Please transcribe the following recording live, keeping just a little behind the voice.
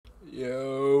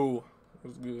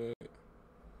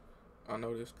I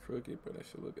know this crooked, but that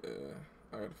should look.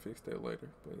 I gotta fix that later.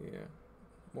 But yeah,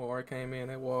 more art came in.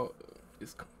 That wall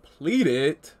is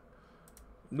completed.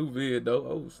 New vid though.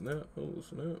 Oh snap! Oh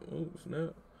snap! Oh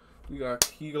snap! We got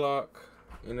Glock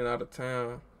in and out of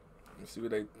town. Let's see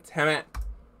what they tell it.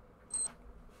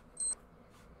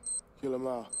 Kill 'em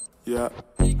all. Yeah.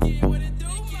 Hey,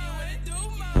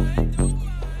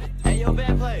 yo,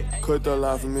 bad play. Cut the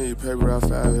line for me. Paper out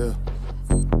 5 here.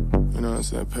 You know what I'm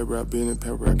saying? Paper out business,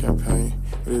 paper out campaign.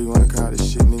 Whatever you wanna call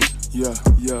this shit, nigga. Yeah.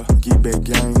 Get back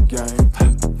gang.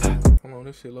 Hold on,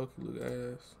 this shit low-key look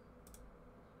ass.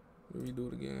 Let me do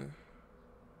it again.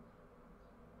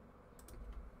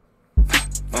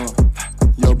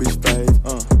 Yo, bitch fave.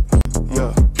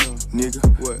 Yeah. Nigga,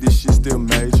 what? This shit still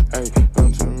major. Ayy,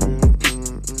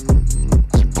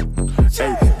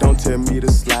 don't tell me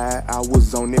to slide. I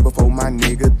was on it before my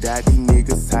nigga died. These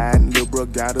niggas hiding. Lil' bro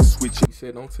gotta switch it. He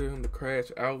said, don't tell him to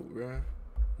crash out, bruh.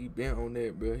 He been on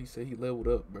that, bruh. He said he leveled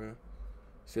up, bruh.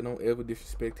 He said don't ever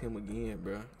disrespect him again,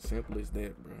 bruh. Simple as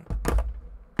that, bruh.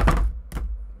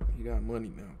 He got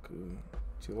money now, cuz.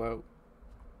 Chill out.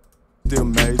 Still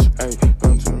major. Ayy,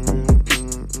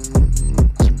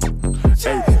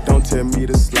 don't tell me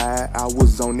to slide. I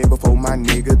was on it before my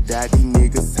nigga died. These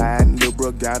niggas hiding. Lil'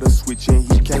 bro gotta switch and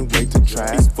he can't wait to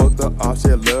try. These fuck the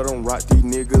offset, let them rock. These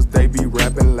niggas, they be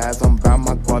rapping lies. I'm by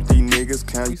my quad. These niggas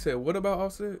can't. He said, what about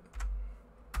Offset?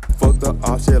 Fuck the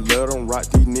offset, let them rock.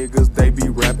 These niggas, they be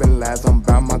rapping lies. I'm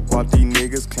by my quad. These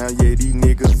niggas count. Yeah, these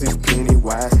niggas is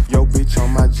Pennywise. Yo, bitch on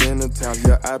my genitals.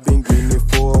 Yeah, I been getting it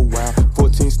for a while.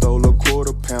 14 stole a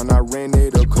 £1/4. I ran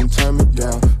it up, come turn me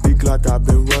down. Big Glock, I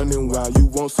been running wild. You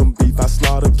want some beef, I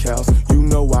slaughter cows. You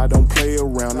know I don't play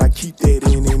around. I keep that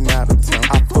in and out of town.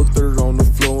 I fucked her on the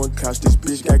floor and couch. This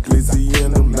bitch got glizzy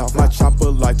in her mouth. My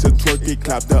chopper like to twerk it,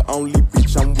 clap. The only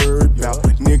bitch I'm worried about.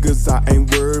 Niggas I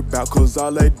ain't worried about, cause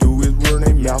all they do is run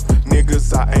their mouth.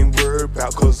 Niggas I ain't worried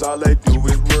about, cause all they do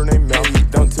is run their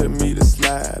mouth. Don't tell me to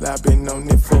slide, I been on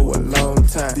it for a long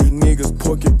time. These niggas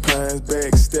porcupines,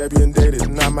 backstabbing, that is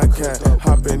not my kind.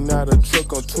 Hopping out of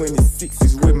truck on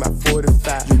 26s with my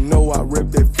 45. You know I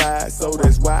rep that 5, so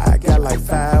that's why I got like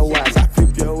 5 wives. I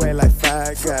flip your ass like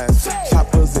 5 guys.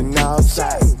 Choppers in all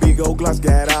sides, big old Glocks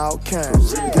got all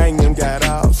kinds. Gang them got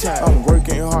all time. I'm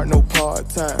working hard, no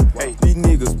part-time. Hey, these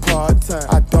niggas part-time.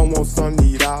 I don't want some,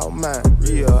 need all mine.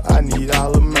 Yeah, I need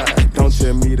all of mine. Don't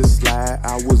tell me to slide.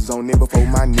 I was on it before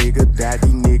my nigga died.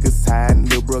 These niggas hiding.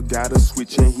 Lil' bro gotta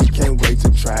switch and he can't wait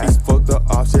to try. These fuck the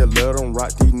offset, let them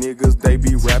rock. These niggas, they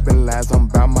be rapping lies. I'm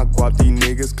by my quad. These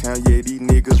niggas count. Yeah, these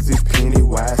niggas is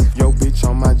Pennywise. Yo, bitch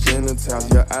on my genitals.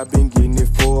 Yeah, I been getting it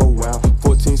for a while.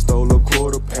 14 stole a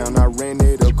 £1/4. I ran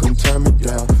it up, come turn me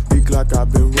down. Big Glock, I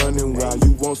been running wild.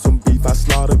 You want some beef, I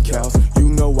slaughter cows. You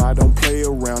know I don't play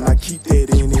around. I keep that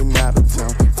in and out of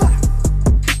town.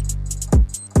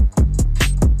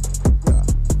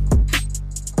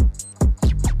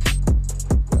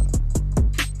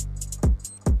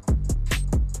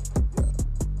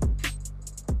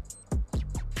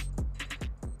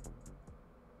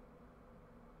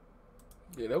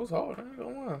 Yeah, that was hard. I ain't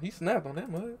gonna lie. He snapped on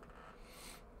that mug.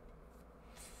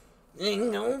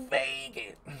 Ain't gonna fake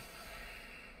it.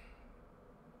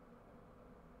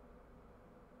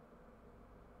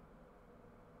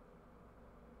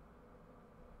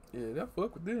 Yeah, that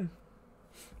fuck with this.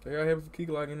 They got heavy for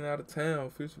Glock in and out of town.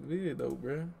 Official vid though,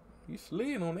 bruh. He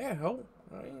slid on that hoe.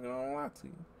 I ain't gonna lie to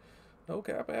you. No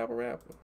cap, rapper.